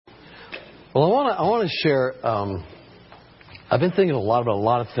Well, I want to share. I've been thinking a lot about a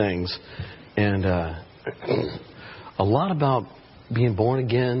lot of things, and a lot about being born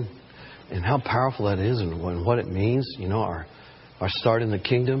again and how powerful that is, and what it means. You know, our start in the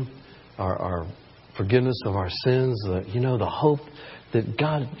kingdom, our forgiveness of our sins. The hope that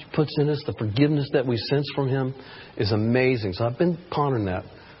God puts in us, the forgiveness that we sense from Him, is amazing. So I've been pondering that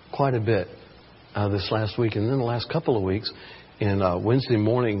quite a bit this last week, and then the last couple of weeks. In Wednesday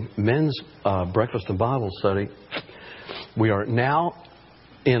morning men's breakfast and Bible study, we are now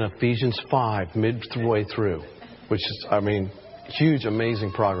in Ephesians 5, midway through, which is, huge,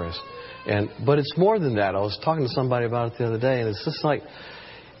 amazing progress. But it's more than that. I was talking to somebody about it the other day, and it's just like,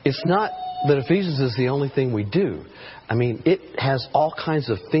 it's not that Ephesians is the only thing we do. It has all kinds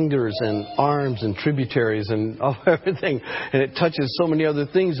of fingers and arms and tributaries and everything, and it touches so many other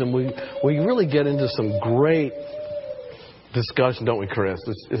things, and we really get into some great discussion, don't we, Chris?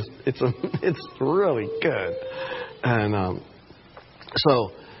 It's really good. And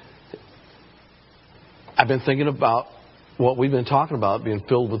so I've been thinking about what we've been talking about, being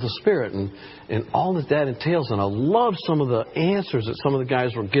filled with the Spirit, and all that entails. And I love some of the answers that some of the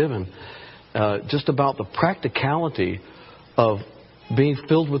guys were given, just about the practicality of being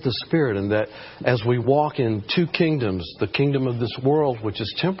filled with the Spirit, and that as we walk in two kingdoms, the kingdom of this world, which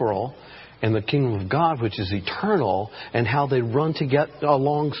is temporal, and the kingdom of God, which is eternal, and how they run together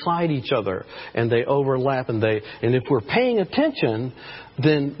alongside each other, and they overlap, and if we're paying attention,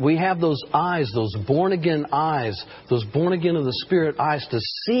 then we have those eyes, those born again eyes, those born again of the Spirit eyes, to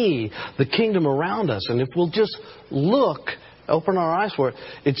see the kingdom around us. And if we'll just look, open our eyes for it,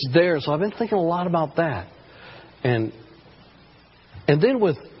 it's there. So I've been thinking a lot about that, and then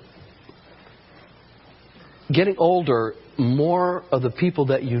with getting older, more of the people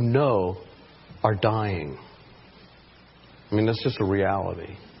that you know are dying. That's just a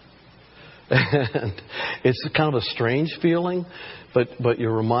reality. And it's kind of a strange feeling, but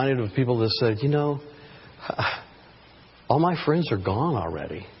you're reminded of people that said, all my friends are gone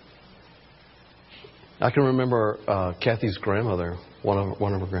already. I can remember Kathy's grandmother, one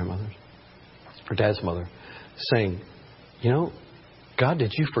of her grandmothers, her dad's mother, saying, God,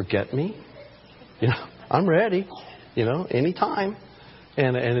 did you forget me? I'm ready, anytime.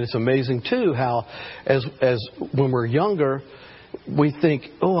 And it's amazing, too, how as when we're younger, we think,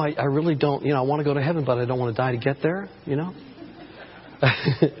 I really don't, I want to go to heaven, but I don't want to die to get there,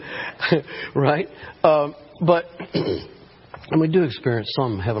 Right? But we do experience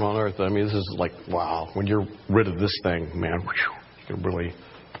some heaven on earth. This is like, wow, when you're rid of this thing, man, you can really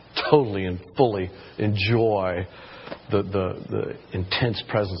totally and fully enjoy the intense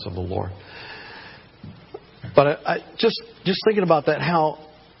presence of the Lord. But I just thinking about that, how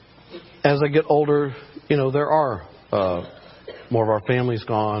as I get older, there are more of our families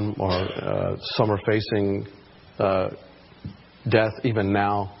gone, or some are facing death even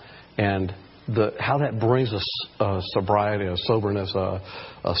now, and how that brings a sobriety, a soberness, a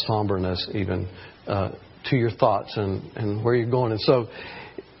somberness even to your thoughts and where you're going. And so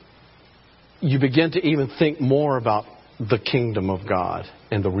you begin to even think more about the kingdom of God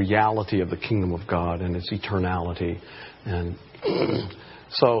and the reality of the kingdom of God and its eternality. And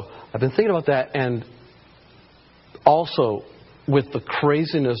so I've been thinking about that, and also with the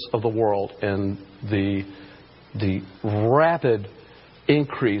craziness of the world and the rapid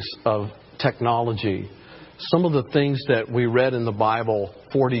increase of technology, some of the things that we read in the Bible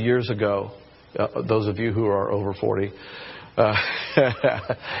 40 years ago, those of you who are over 40,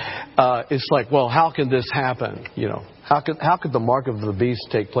 it's like, well, how can this happen? How could the mark of the beast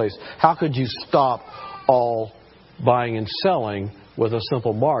take place? How could you stop all buying and selling with a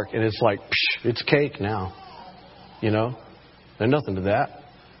simple mark? And it's like, it's cake now. There's nothing to that.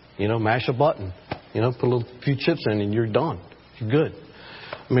 Mash a button. Put a few chips in and you're done. You're good.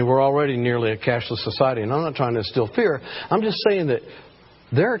 We're already nearly a cashless society, and I'm not trying to instill fear. I'm just saying that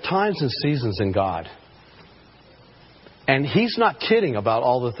there are times and seasons in God. And He's not kidding about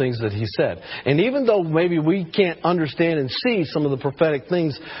all the things that He said. And even though maybe we can't understand and see some of the prophetic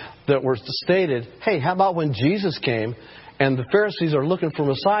things that were stated, hey, how about when Jesus came and the Pharisees are looking for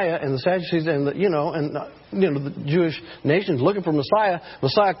Messiah, and the Sadducees and the Jewish nation's looking for Messiah.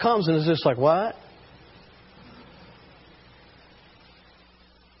 Messiah comes and it's just like, what?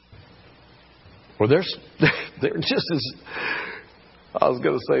 Well, they're just as, I was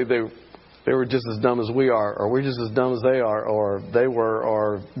going to say they were just as dumb as we are, or we're just as dumb as they are, or they were,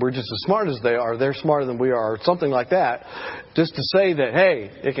 or we're just as smart as they are, they're smarter than we are, or something like that, just to say that, hey,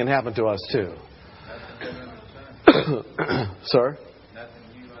 it can happen to us too. Sir?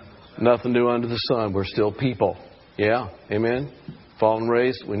 Nothing new under the sun. We're still people. Yeah, amen. Fallen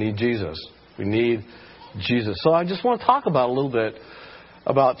race, we need Jesus. We need Jesus. So I just want to talk about a little bit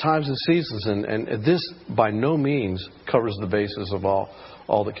about times and seasons. And this, by no means, covers the basis of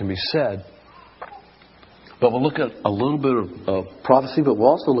all that can be said. But we'll look at a little bit of prophecy, but we'll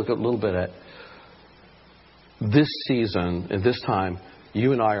also look at a little bit at this season and this time.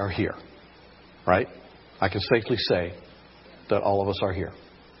 You and I are here, right? I can safely say that all of us are here.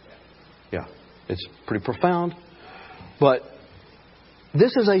 Yeah, it's pretty profound. But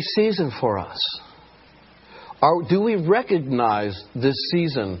this is a season for us. Do we recognize this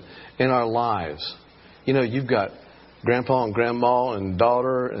season in our lives? You know, you've got grandpa and grandma and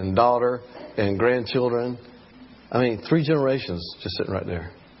daughter and grandchildren. I mean, 3 generations just sitting right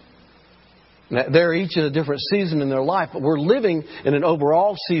there. Now, they're each in a different season in their life, but we're living in an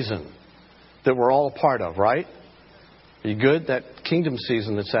overall season that we're all a part of, right? Are you good? That kingdom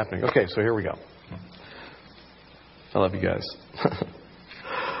season that's happening. Okay, so here we go. I love you guys.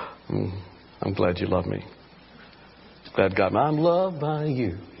 I'm glad you love me. Glad God, I'm loved by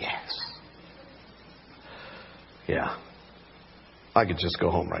you. Yes. Yeah. I could just go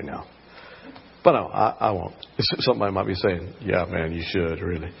home right now. But no, I won't. Somebody might be saying, yeah, man, you should,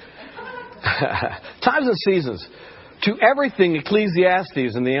 really. Times and seasons. To everything,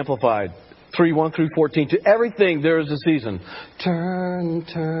 Ecclesiastes in the Amplified, 3:1 through 14. To everything there is a season. Turn,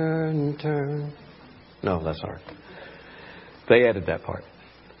 turn, turn. No, that's not right. They added that part.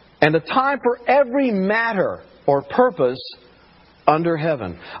 And a time for every matter or purpose under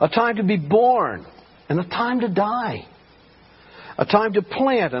heaven. A time to be born and a time to die. A time to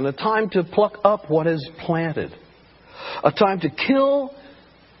plant and a time to pluck up what is planted. A time to kill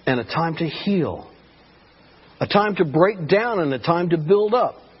and a time to heal. A time to break down and a time to build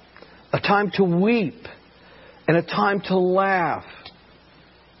up. A time to weep and a time to laugh.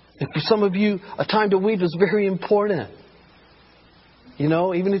 And for some of you, a time to weep is very important. You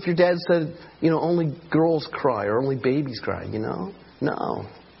know, even if your dad said, you know, only girls cry or only babies cry, you know. No.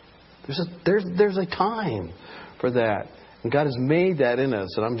 There's a time for that. And God has made that in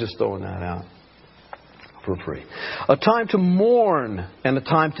us, and I'm just throwing that out for free. A time to mourn and a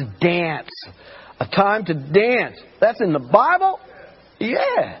time to dance. A time to dance. That's in the Bible?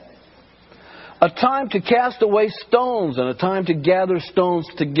 Yeah. A time to cast away stones and a time to gather stones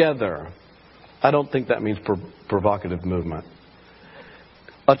together. I don't think that means provocative movement.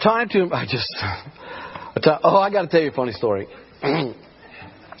 A time to... I got to tell you a funny story.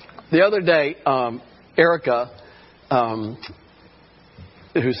 The other day, Erica...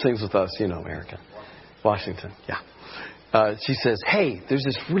 who sings with us, you know, Erica Washington. Yeah. She says, hey, there's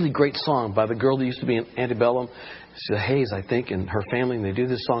this really great song by the girl that used to be in Antebellum. She's Hayes, I think, and her family, and they do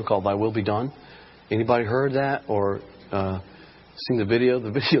this song called Thy Will Be Done. Anybody heard that or seen the video?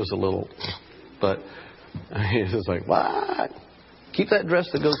 The video's a little, but it's just like, what? Keep that dress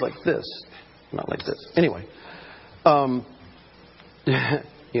that goes like this, not like this. Anyway,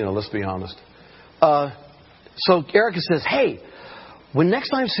 you know, let's be honest. So Erica says, hey, when next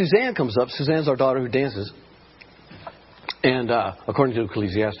time Suzanne comes up, Suzanne's our daughter who dances, and according to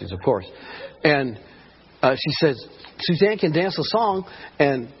Ecclesiastes, of course, and she says, Suzanne can dance a song,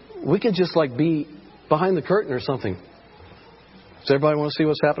 and we can just like be behind the curtain or something. Does everybody want to see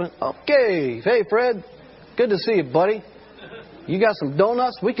what's happening? Okay. Hey, Fred, good to see you, buddy. You got some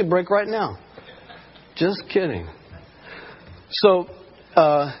donuts? We can break right now. Just kidding. So,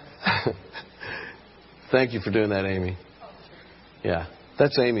 thank you for doing that, Amy. Yeah,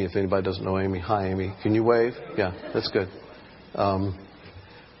 that's Amy, if anybody doesn't know Amy. Hi, Amy. Can you wave? Yeah, that's good.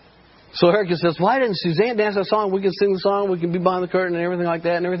 So Erica says, why didn't Suzanne dance that song? We can sing the song. We can be behind the curtain and everything like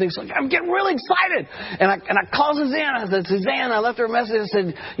that. And everything's like, I'm getting really excited. And I called Suzanne. I said, Suzanne, I left her a message. I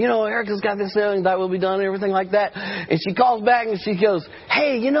said, you know, Erica's got this thing that will be done and everything like that. And she calls back and she goes,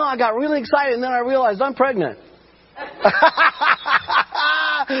 hey, you know, I got really excited. And then I realized I'm pregnant.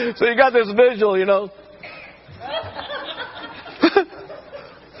 So you got this visual, you know.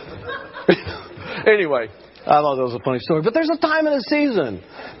 Anyway, I thought that was a funny story. But there's a time and a season.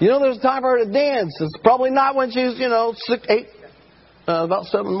 You know, there's a time for her to dance. It's probably not when she's, you know, 6, 8, about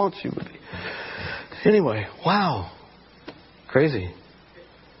 7 months she would be. Anyway, wow. Crazy.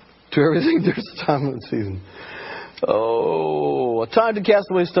 To everything, there's a time and a season. Oh, a time to cast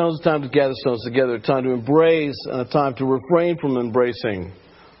away stones, a time to gather stones together, a time to embrace, and a time to refrain from embracing.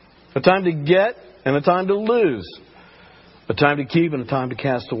 A time to get and a time to lose. A time to keep and a time to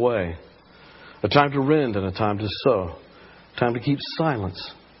cast away. A time to rend and a time to sow. A time to keep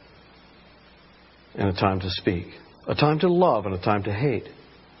silence and a time to speak. A time to love and a time to hate.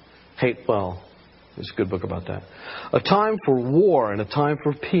 Hate well. There's a good book about that. A time for war and a time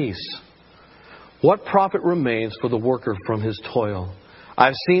for peace. What profit remains for the worker from his toil?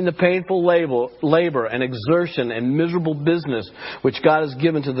 I've seen the painful labor and exertion and miserable business which God has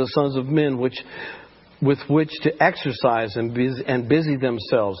given to the sons of men, with which to exercise and busy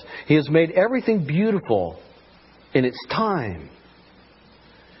themselves. He has made everything beautiful in its time.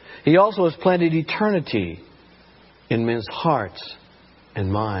 He also has planted eternity in men's hearts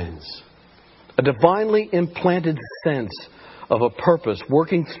and minds. A divinely implanted sense of a purpose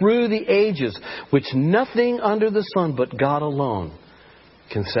working through the ages, which nothing under the sun but God alone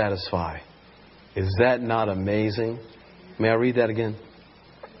can satisfy. Is that not amazing? May I read that again?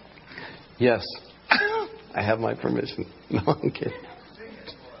 Yes. I have my permission. No, I'm kidding.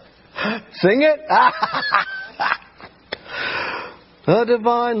 Sing it? A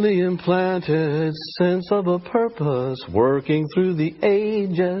divinely implanted sense of a purpose working through the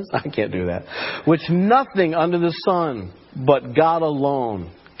ages. I can't do that. Which nothing under the sun but God alone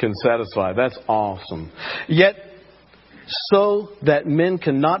can satisfy. That's awesome. Yet, so that men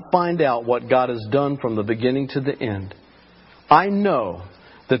cannot find out what God has done from the beginning to the end, I know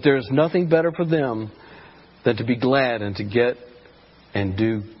that there is nothing better for them than to be glad and to get and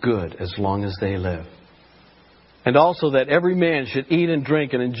do good as long as they live. And also that every man should eat and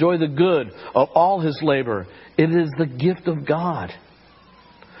drink and enjoy the good of all his labor. It is the gift of God.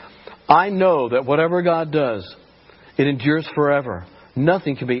 I know that whatever God does, it endures forever.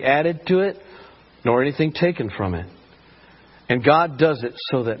 Nothing can be added to it, nor anything taken from it. And God does it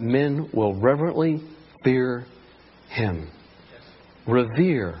so that men will reverently fear Him,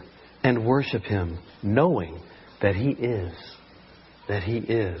 revere and worship Him, knowing that He is. That He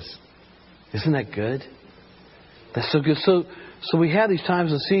is. Isn't that good? That's so good. So we have these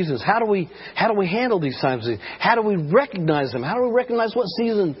times and seasons. How do we handle these times? How do we recognize them? How do we recognize what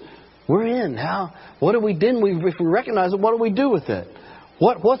season we're in? What do we do? If we recognize it, what do we do with it?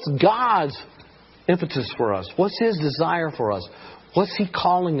 What's God's impetus for us? What's His desire for us? What's He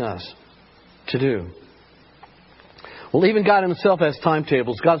calling us to do? Well, even God Himself has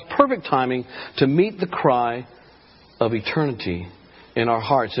timetables. God's perfect timing to meet the cry of eternity in our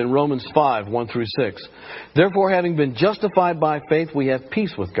hearts. In Romans 5, 1 through 6. Therefore, having been justified by faith, we have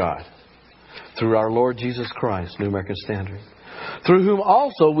peace with God through our Lord Jesus Christ. New American Standard. Through whom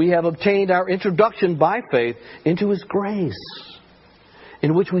also we have obtained our introduction by faith into His grace,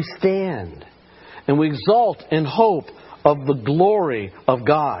 in which we stand. And we exult in hope of the glory of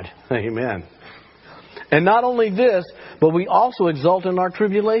God. Amen. And not only this, but we also exult in our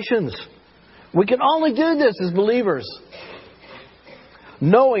tribulations. We can only do this as believers,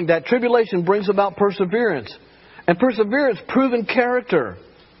 knowing that tribulation brings about perseverance. And perseverance, proven character.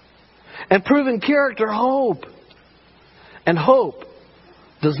 And proven character, hope. And hope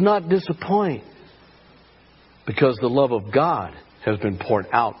does not disappoint, because the love of God has been poured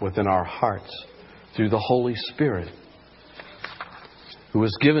out within our hearts through the Holy Spirit, who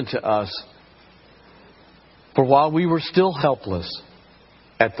was given to us. For while we were still helpless,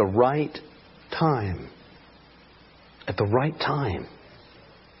 at the right time,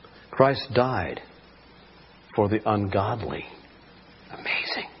 Christ died for the ungodly.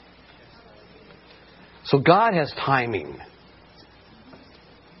 Amazing. So God has timing.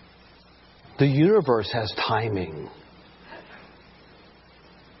 The universe has timing.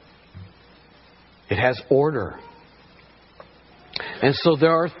 It has order. And so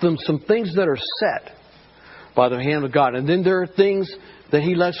there are some things that are set by the hand of God. And then there are things that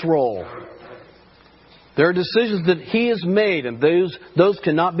He lets roll. There are decisions that He has made, and those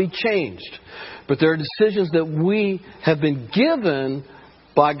cannot be changed. But there are decisions that we have been given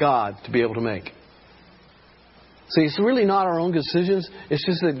by God to be able to make. See, it's really not our own decisions. It's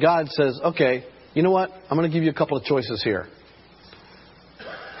just that God says, okay, you know what? I'm going to give you a couple of choices here.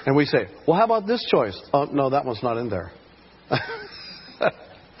 And we say, well, how about this choice? Oh, no, that one's not in there.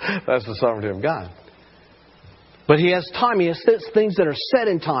 That's the sovereignty of God. But He has time. He has things that are set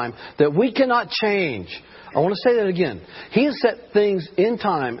in time that we cannot change. I want to say that again. He has set things in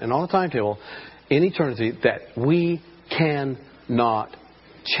time and on the timetable in eternity that we cannot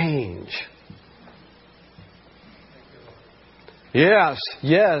change. Yes.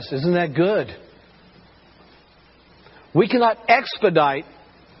 Isn't that good? We cannot expedite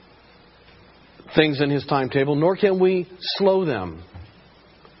things in His timetable, nor can we slow them.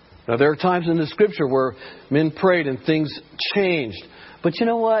 Now, there are times in the Scripture where men prayed and things changed. But you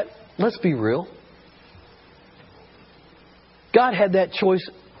know what? Let's be real. God had that choice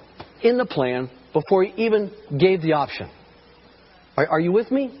in the plan before He even gave the option. Are you with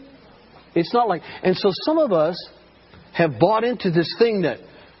me? It's not like... And so some of us have bought into this thing that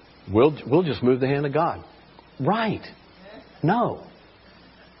we'll just move the hand of God. Right. No.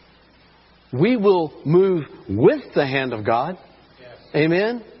 We will move with the hand of God.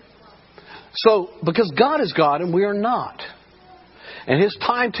 Amen? So, because God is God and we are not. And His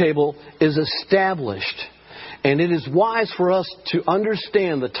timetable is established. And it is wise for us to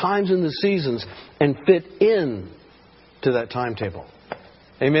understand the times and the seasons and fit in to that timetable.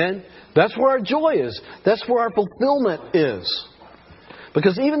 Amen? That's where our joy is. That's where our fulfillment is.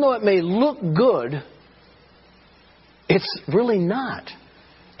 Because even though it may look good, it's really not.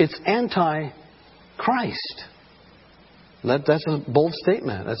 It's anti-Christ. That's a bold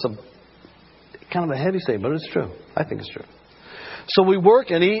statement. That's a kind of a heavy statement, but it's true. I think it's true. So we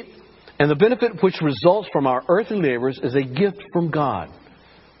work and eat, and the benefit which results from our earthly labors is a gift from God.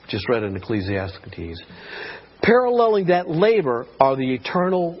 Just read in Ecclesiastes. Paralleling that labor are the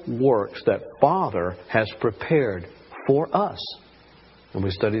eternal works that Father has prepared for us. And we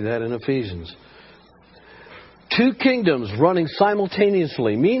study that in Ephesians. Two kingdoms running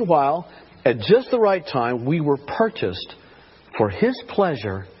simultaneously. Meanwhile, at just the right time, we were purchased for His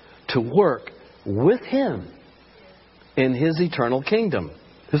pleasure to work with Him in His eternal kingdom.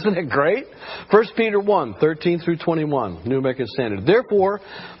 Isn't that great? 1 Peter 1, 13 through 21, New American Standard. Therefore,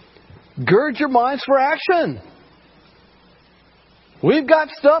 gird your minds for action. We've got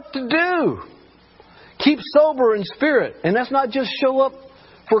stuff to do. Keep sober in spirit. And that's not just show up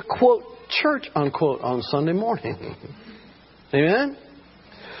for, quote, church, unquote, on Sunday morning. Amen?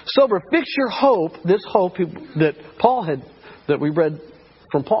 Sober. Fix your hope, this hope that Paul had, that we read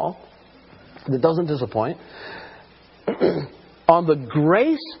from Paul, that doesn't disappoint, on the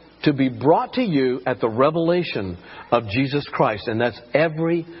grace to be brought to you at the revelation of Jesus Christ. And that's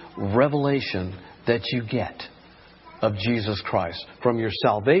every revelation that you get of Jesus Christ. From your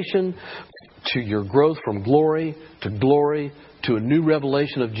salvation to your growth from glory to a new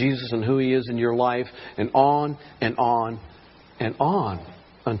revelation of Jesus and who He is in your life, and on and on and on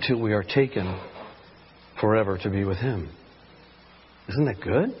until we are taken forever to be with Him. Isn't that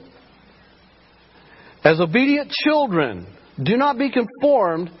good? As obedient children, do not be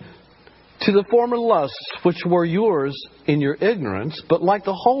conformed to the former lusts which were yours in your ignorance, but like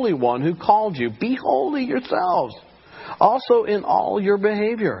the Holy One who called you, be holy yourselves, also in all your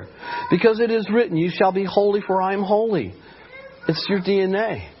behavior. Because it is written, you shall be holy, for I am holy. It's your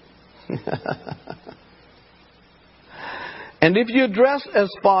DNA. And if you address as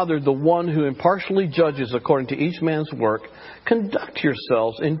Father the one who impartially judges according to each man's work, conduct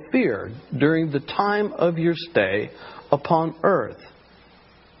yourselves in fear during the time of your stay upon earth.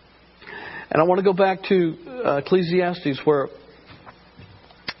 And I want to go back to Ecclesiastes where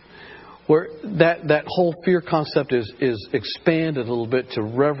that whole fear concept is expanded a little bit to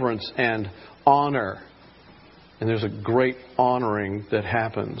reverence and honor. And there's a great honoring that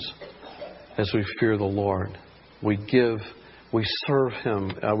happens as we fear the Lord. We serve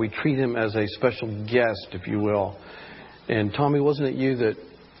Him. We treat Him as a special guest, if you will. And Tommy, wasn't it you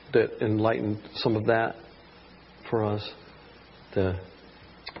that enlightened some of that for us?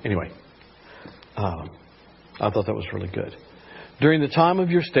 Anyway, I thought that was really good. During the time of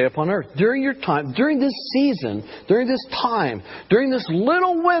your stay upon earth, during your time, during this season, during this time, during this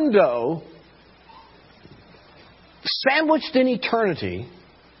little window, sandwiched in eternity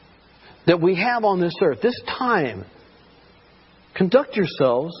that we have on this earth, this time, conduct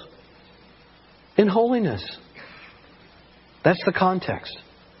yourselves in holiness. That's the context.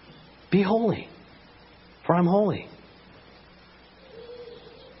 Be holy, for I'm holy.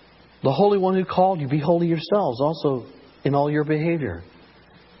 The Holy One who called you, be holy yourselves, also in all your behavior.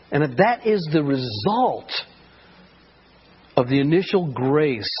 And if that is the result of the initial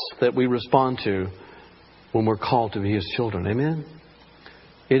grace that we respond to when we're called to be His children. Amen?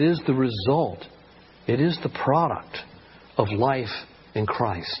 It is the result. It is the product of life in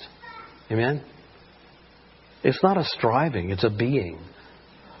Christ. Amen? It's not a striving, it's a being.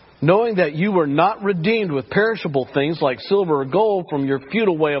 Knowing that you were not redeemed with perishable things like silver or gold from your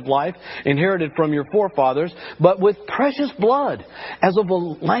futile way of life, inherited from your forefathers, but with precious blood, as of a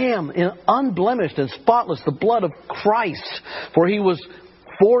lamb, unblemished and spotless, the blood of Christ. For He was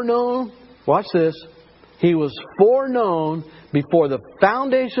foreknown, watch this, He was foreknown before the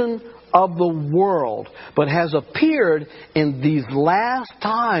foundation of the world, but has appeared in these last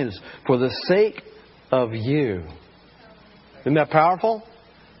times for the sake of you. Isn't that powerful?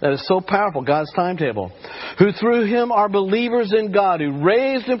 That is so powerful, God's timetable. Who through Him are believers in God, who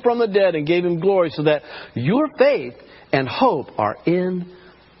raised Him from the dead and gave Him glory, so that your faith and hope are in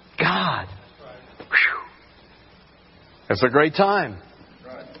God. Whew. It's a great time.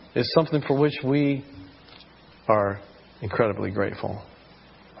 It's something for which we are incredibly grateful.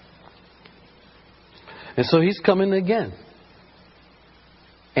 And so He's coming again.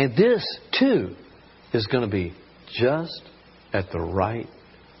 And this, too, is going to be just at the right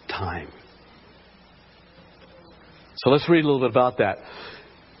time. So let's read a little bit about that.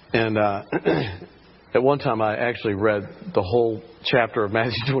 And at one time I actually read the whole chapter of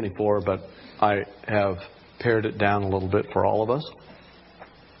Matthew 24, but I have pared it down a little bit for all of us.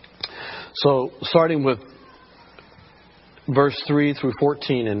 So starting with verse 3 through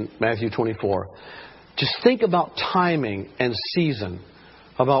 14 in Matthew 24, just think about timing and season,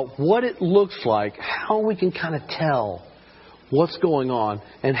 about what it looks like, how we can kind of tell what's going on,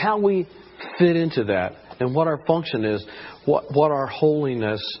 and how we fit into that, and what our function is, what our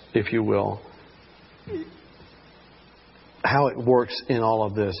holiness, if you will, how it works in all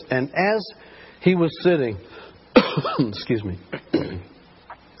of this. And as he was sitting, excuse me,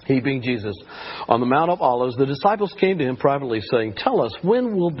 he being Jesus, on the Mount of Olives, the disciples came to him privately, saying, "Tell us,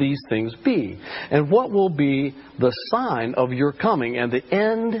 when will these things be? And what will be the sign of your coming and the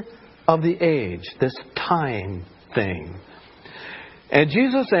end of the age?" This time thing. And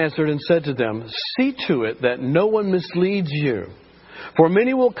Jesus answered and said to them, "See to it that no one misleads you. For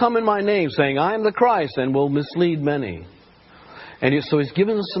many will come in my name, saying, 'I am the Christ,' and will mislead many." And so he's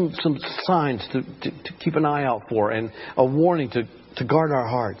given us some signs to keep an eye out for, and a warning to guard our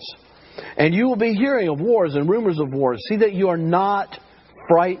hearts. "And you will be hearing of wars and rumors of wars. See that you are not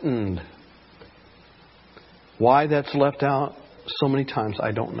frightened." Why that's left out so many times,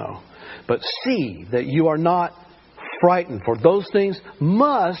 I don't know. But see that you are not frightened, for those things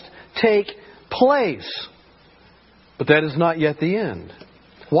must take place. But that is not yet the end.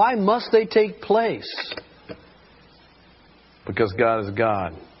 Why must they take place? Because God is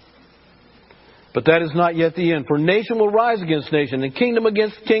God. But that is not yet the end. For nation will rise against nation, and kingdom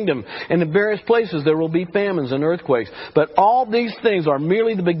against kingdom. And in various places there will be famines and earthquakes. But all these things are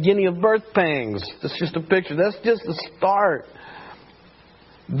merely the beginning of birth pangs. That's just a picture. That's just the start.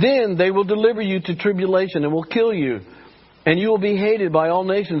 Then they will deliver you to tribulation and will kill you. And you will be hated by all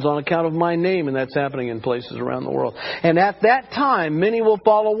nations on account of my name. And that's happening in places around the world. And at that time, many will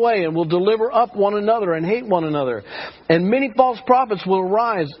fall away and will deliver up one another and hate one another. And many false prophets will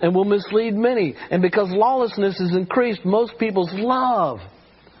arise and will mislead many. And because lawlessness is increased, most people's love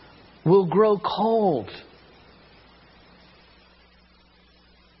will grow cold.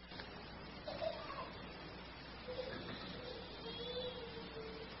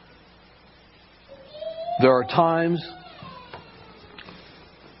 There are times.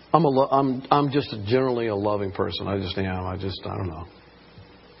 I'm just generally a loving person. I just am. I don't know.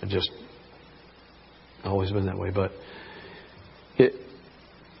 I've always been that way. But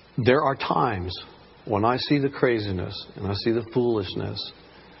there are times when I see the craziness and I see the foolishness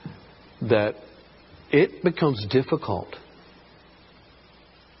that it becomes difficult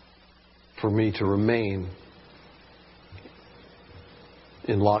for me to remain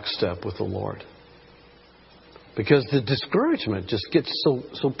in lockstep with the Lord. Because the discouragement just gets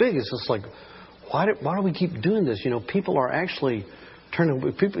so big. It's just like, why do we keep doing this? People are actually turning.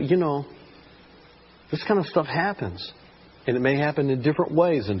 People, this kind of stuff happens, and it may happen in different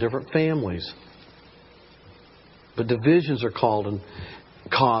ways in different families. But divisions are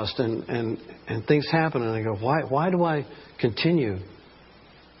caused, and things happen, and I go, why do I continue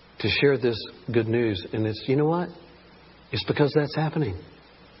to share this good news? And it's, you know what? It's because that's happening.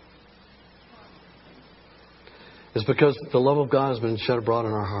 It's because the love of God has been shed abroad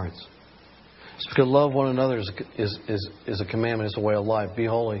in our hearts. It's because love one another is a commandment. It's a way of life. Be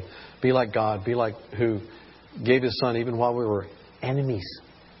holy. Be like God. Be like who gave His Son even while we were enemies.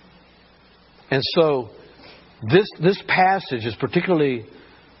 And so this passage is particularly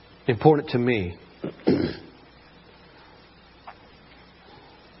important to me.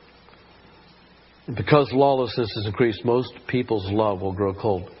 Because lawlessness is increased, most people's love will grow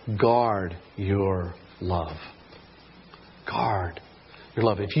cold. Guard your love. Guard your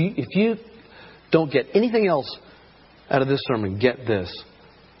love. If you don't get anything else out of this sermon, get this.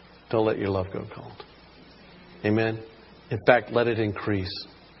 Don't let your love go cold. Amen? In fact, let it increase.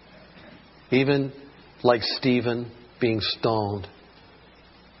 Even like Stephen being stoned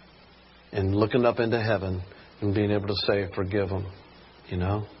and looking up into heaven and being able to say, "Forgive him,"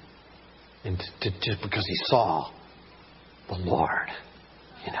 and just because he saw the Lord,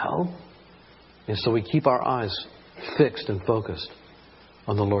 And so we keep our eyes fixed and focused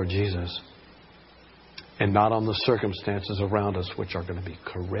on the Lord Jesus and not on the circumstances around us, which are going to be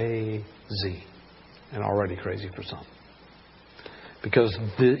crazy and already crazy for some, because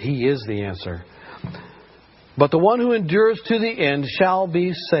He is the answer. But the one who endures to the end shall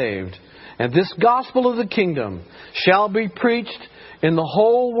be saved. And this gospel of the kingdom shall be preached in the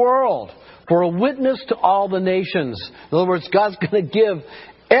whole world for a witness to all the nations. In other words, God's going to give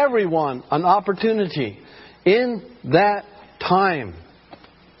everyone an opportunity in that time.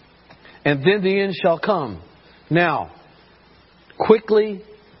 And then the end shall come. Now, quickly,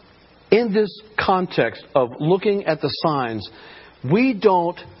 in this context of looking at the signs, we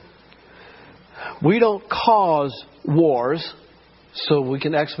don't cause wars so we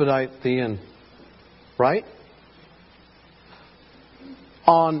can expedite the end. Right?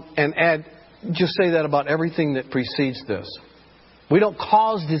 Just say that about everything that precedes this. We don't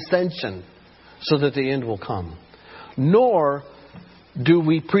cause dissension so that the end will come. Nor do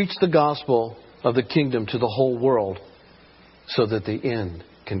we preach the gospel of the kingdom to the whole world so that the end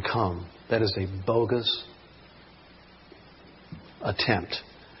can come. That is a bogus attempt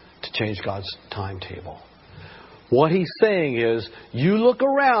to change God's timetable. What He's saying is, you look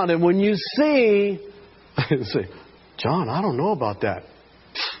around and when you see, say, John, I don't know about that.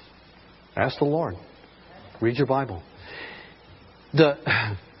 Ask the Lord. Read your Bible.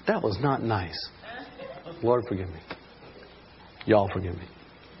 That was not nice. Lord, forgive me. Y'all forgive me.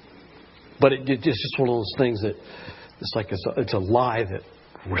 But it's just one of those things that it's a lie that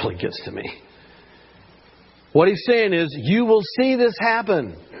really gets to me. What He's saying is, you will see this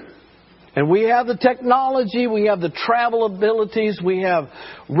happen. And we have the technology, we have the travel abilities, we have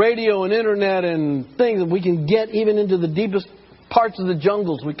radio and internet and things that we can get even into the deepest parts of the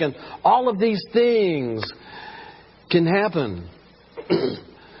jungles. All of these things can happen.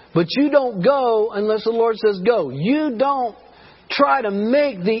 But you don't go unless the Lord says go. You don't try to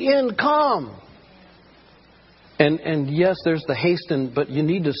make the end come. And yes, there's the hasten, but you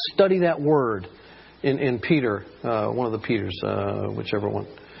need to study that word in Peter, one of the Peters, whichever one,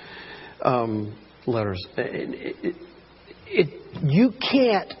 letters. You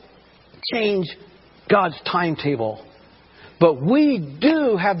can't change God's timetable. But we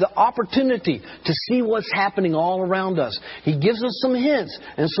do have the opportunity to see what's happening all around us. He gives us some hints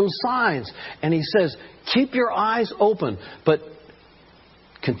and some signs. And He says, keep your eyes open, but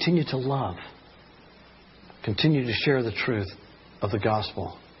continue to love. Continue to share the truth of the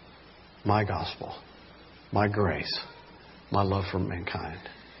gospel. My grace, my love for mankind.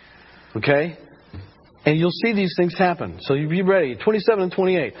 Okay? And you'll see these things happen. So you be ready. 27 and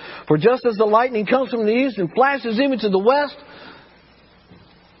 28. For just as the lightning comes from the east and flashes even to the west,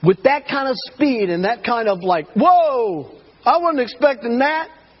 with that kind of speed and that kind of like, whoa, I wasn't expecting that.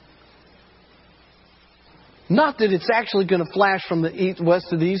 Not that it's actually going to flash from the east, west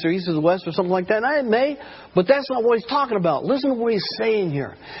to the east or east to the west or something like that. And it may, but that's not what He's talking about. Listen to what He's saying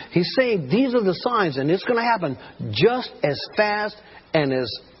here. He's saying these are the signs, and it's going to happen just as fast and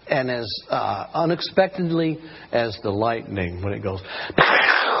as unexpectedly as the lightning when it goes.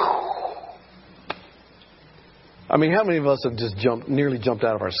 I mean, how many of us have just nearly jumped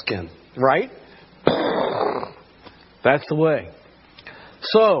out of our skin, right? That's the way.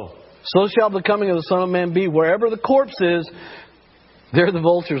 So shall the coming of the Son of Man be. Wherever the corpse is, there the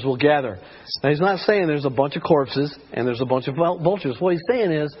vultures will gather. Now, He's not saying there's a bunch of corpses and there's a bunch of vultures. What He's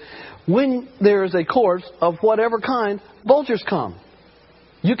saying is, when there is a corpse of whatever kind, vultures come.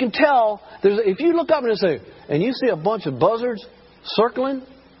 You can tell, if you look up and you see a bunch of buzzards circling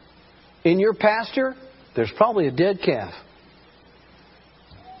in your pasture, there's probably a dead calf.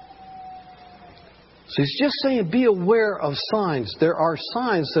 So He's just saying, be aware of signs. There are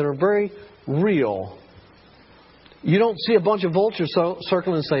signs that are very real. You don't see a bunch of vultures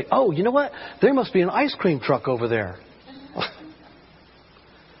circling and say, oh, you know what? There must be an ice cream truck over there.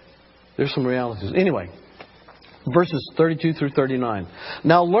 There's some realities. Anyway, verses 32 through 39.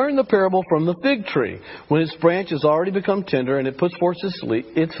 Now learn the parable from the fig tree. When its branch has already become tender and it puts forth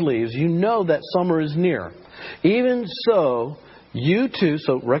its leaves, you know that summer is near. Even so, you too,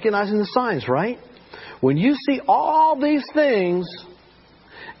 so recognizing the signs, right? When you see all these things,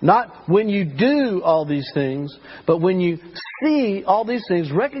 not when you do all these things, but when you see all these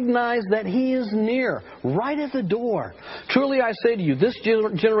things, recognize that He is near, right at the door. Truly I say to you, this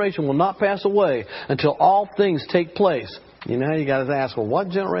generation will not pass away until all things take place. You know, you got to ask, well, what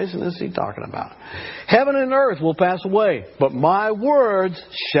generation is He talking about? Heaven and earth will pass away, but my words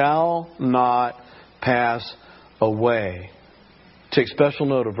shall not pass away. Take special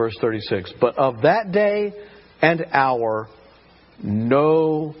note of verse 36. But of that day and hour,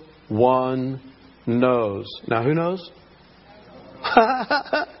 no one knows. Now, who knows?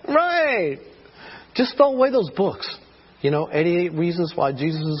 Right. Just throw away those books. 88 Reasons Why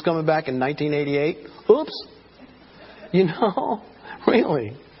Jesus is Coming Back in 1988. Oops.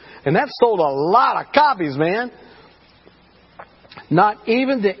 Really. And that sold a lot of copies, man. Not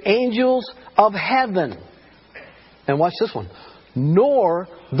even the angels of heaven. And watch this one. Nor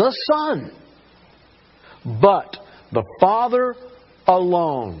the Son, but the Father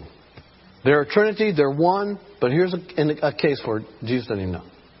alone. They're a Trinity, they're one, but here's a case where Jesus didn't even know.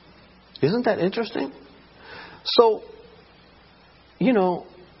 Isn't that interesting? So,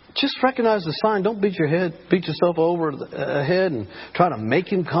 just recognize the sign. Don't beat yourself over the head and try to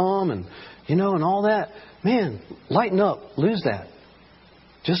make Him come and all that. Man, lighten up. Lose that.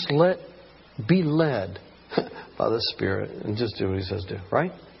 Just be led by the Spirit and just do what He says do.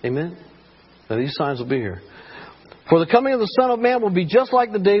 Right? Amen? Now these signs will be here. For the coming of the Son of Man will be just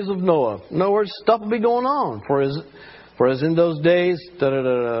like the days of Noah. In other words, stuff will be going on. For as in those days,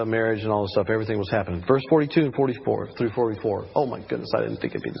 marriage and all this stuff, everything was happening. Verse 42 and 44 through 44. Oh my goodness, I didn't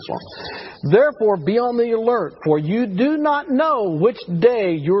think it'd be this long. Therefore, be on the alert, for you do not know which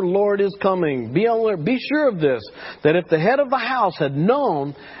day your Lord is coming. Be on the alert. Be sure of this, that if the head of the house had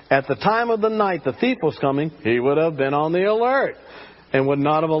known at the time of the night the thief was coming, he would have been on the alert and would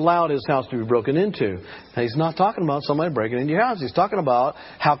not have allowed his house to be broken into. Now, he's not talking about somebody breaking into your house. He's talking about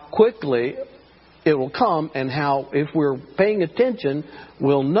how quickly it will come and how, if we're paying attention,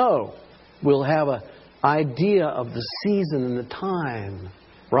 we'll know. We'll have an idea of the season and the time.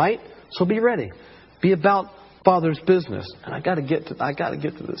 Right? So be ready. Be about Father's business. And I got to get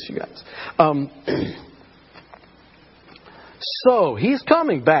to this, you guys. So, He's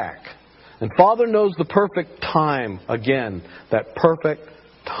coming back. And Father knows the perfect time. Again, that perfect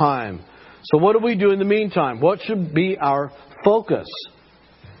time. So what do we do in the meantime? What should be our focus?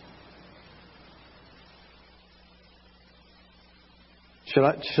 Should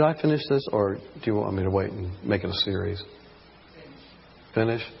I finish this, or do you want me to wait and make it a series?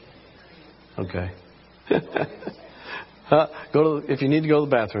 Finish? Okay. If you need to go to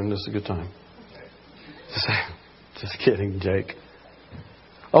the bathroom, this is a good time. Just kidding, Jake.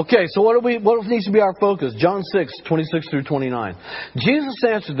 Okay, so what needs to be our focus? John 6, 26 through 29. Jesus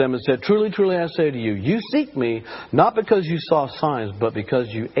answered them and said, Truly, truly, I say to you, you seek me not because you saw signs, but because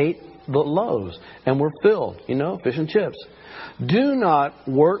you ate the loaves and were filled. Fish and chips. Do not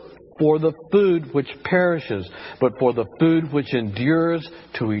work for the food which perishes, but for the food which endures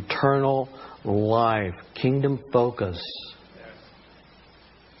to eternal life. Kingdom focus.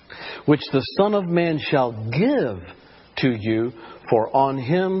 Which the Son of Man shall give to you, for on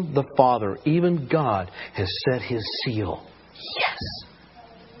Him the Father, even God, has set His seal. Yes!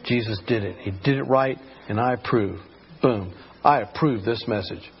 Jesus did it. He did it right, and I approve. Boom. I approve this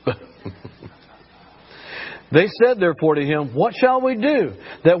message. They said, therefore, to Him, What shall we do,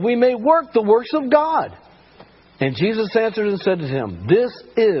 that we may work the works of God? And Jesus answered and said to him, This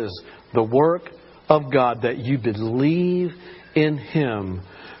is the work of God, that you believe in Him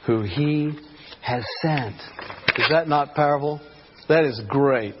who He has sent. Is that not powerful? That is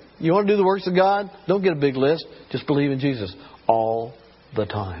great. You want to do the works of God? Don't get a big list. Just believe in Jesus all the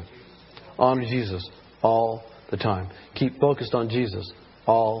time. Honor Jesus all the time. Keep focused on Jesus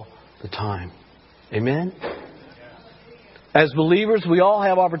all the time. Amen? As believers, we all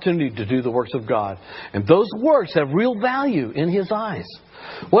have opportunity to do the works of God. And those works have real value in His eyes.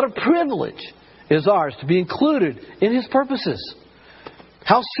 What a privilege is ours to be included in His purposes.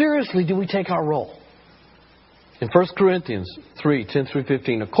 How seriously do we take our role? In 1 Corinthians 3, 10 through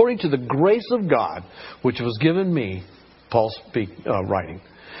 15, according to the grace of God, which was given me, Paul writing,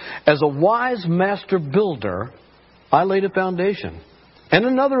 as a wise master builder, I laid a foundation, and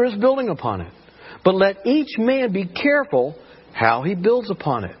another is building upon it. But let each man be careful how he builds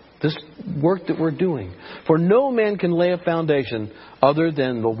upon it. This work that we're doing. For no man can lay a foundation other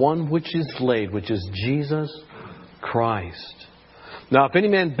than the one which is laid, which is Jesus Christ. Now, if any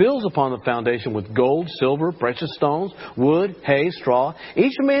man builds upon the foundation with gold, silver, precious stones, wood, hay, straw,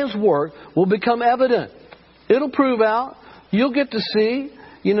 each man's work will become evident. It'll prove out. You'll get to see,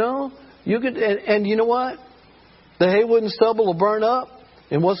 and you know what? The hay, wood, and stubble will burn up,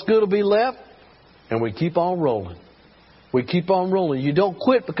 and what's good will be left, and we keep on rolling. We keep on rolling. You don't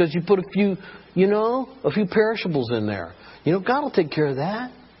quit because you put a few perishables in there. God will take care of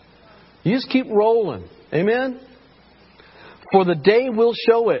that. You just keep rolling. Amen? For the day will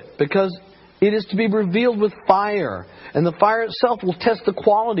show it, because it is to be revealed with fire. And the fire itself will test the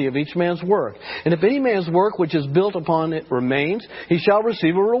quality of each man's work. And if any man's work which is built upon it remains, he shall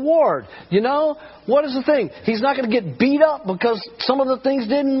receive a reward. What is the thing? He's not going to get beat up because some of the things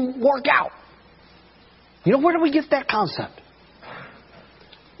didn't work out. Where do we get that concept?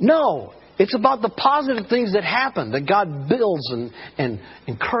 No. It's about the positive things that happen, that God builds and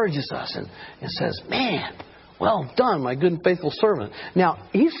encourages us and says, man, well done, my good and faithful servant. Now,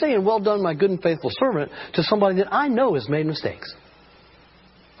 He's saying, well done, my good and faithful servant, to somebody that I know has made mistakes.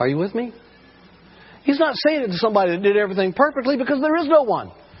 Are you with me? He's not saying it to somebody that did everything perfectly, because there is no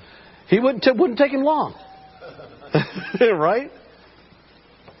one. He wouldn't take him long. Right?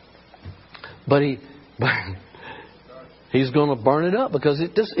 But He's going to burn it up because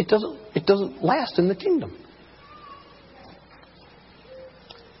it doesn't last in the kingdom.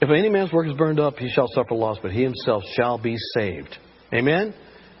 If any man's work is burned up, he shall suffer loss, but he himself shall be saved. Amen?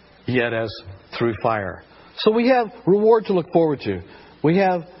 Yet as through fire. So we have reward to look forward to. We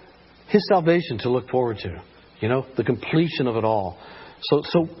have His salvation to look forward to. You know, the completion of it all.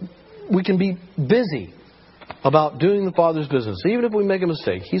 So we can be busy about doing the Father's business. Even if we make a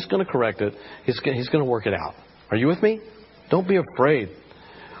mistake, He's going to correct it. He's going to work it out. Are you with me? Don't be afraid.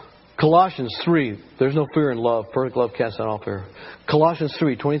 Colossians 3, there's no fear in love. Perfect love casts out all fear. Colossians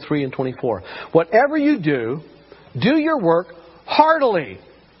 3, 23 and 24. Whatever you do, do your work heartily,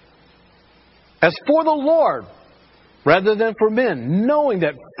 as for the Lord, rather than for men, knowing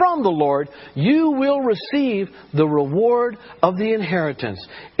that from the Lord you will receive the reward of the inheritance.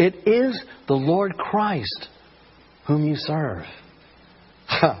 It is the Lord Christ whom you serve.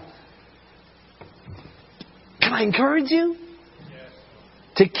 Can I encourage you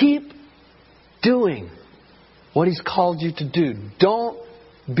to keep doing what He's called you to do? Don't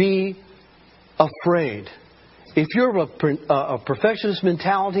be afraid. If you're a perfectionist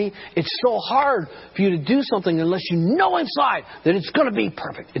mentality, it's so hard for you to do something unless you know inside that it's going to be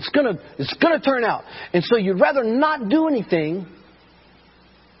perfect. It's going to turn out. And so you'd rather not do anything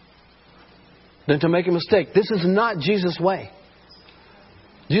than to make a mistake. This is not Jesus' way.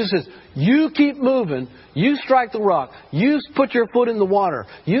 Jesus says, you keep moving, you strike the rock, you put your foot in the water,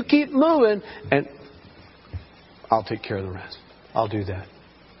 you keep moving, and I'll take care of the rest. I'll do that.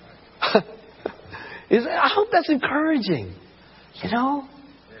 I hope that's encouraging. You know?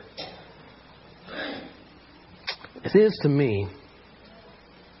 It is to me.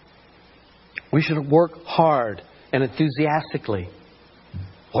 We should work hard and enthusiastically.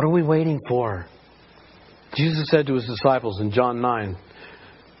 What are we waiting for? Jesus said to His disciples in John 9,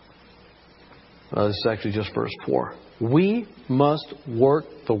 this is actually just verse 4. We must work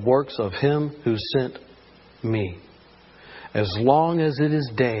the works of Him who sent me, as long as it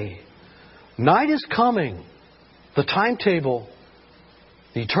is day. Night is coming. The timetable,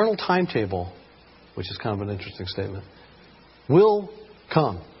 the eternal timetable, which is kind of an interesting statement, will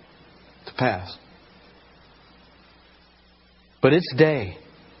come to pass. But it's day.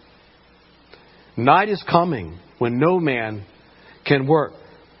 Night is coming when no man can work.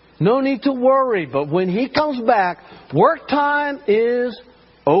 No need to worry, but when He comes back, work time is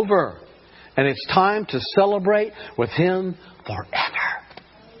over. And it's time to celebrate with Him forever.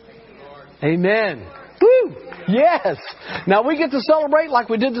 Amen. Woo! Yes. Now we get to celebrate like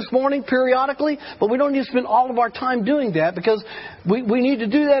we did this morning periodically, but we don't need to spend all of our time doing that, because we need to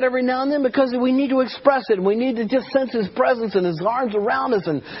do that every now and then, because we need to express it. And we need to just sense His presence and His arms around us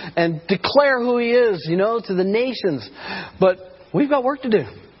and declare who He is, you know, to the nations. But we've got work to do.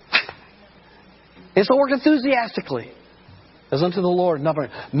 And so work enthusiastically as unto the Lord, not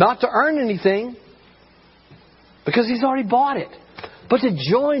to earn anything, because He's already bought it, but to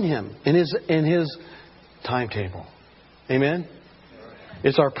join Him in His timetable. Amen?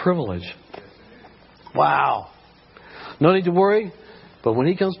 It's our privilege. Wow. No need to worry, but when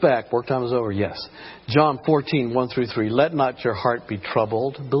He comes back, work time is over. Yes. John 14, 1 through 3. Let not your heart be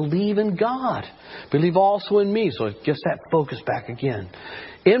troubled. Believe in God. Believe also in me. So it gets that focus back again.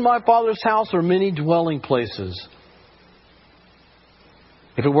 In my Father's house are many dwelling places.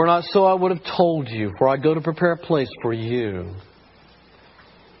 If it were not so, I would have told you, for I go to prepare a place for you.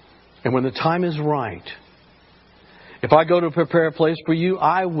 And when the time is right, if I go to prepare a place for you,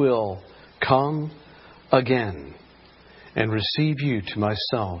 I will come again and receive you to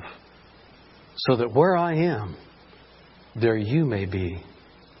myself, so that where I am, there you may be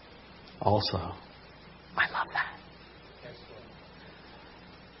also. I love that.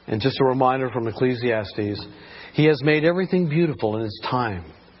 And just a reminder from Ecclesiastes, He has made everything beautiful in its time.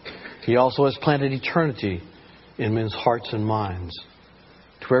 He also has planted eternity in men's hearts and minds.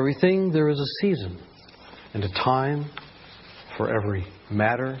 To everything there is a season and a time for every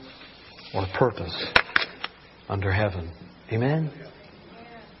matter or purpose under heaven. Amen?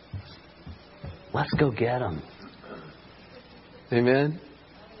 Let's go get them. Amen?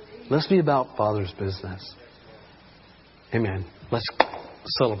 Let's be about Father's business. Amen. Let's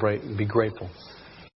celebrate and be grateful.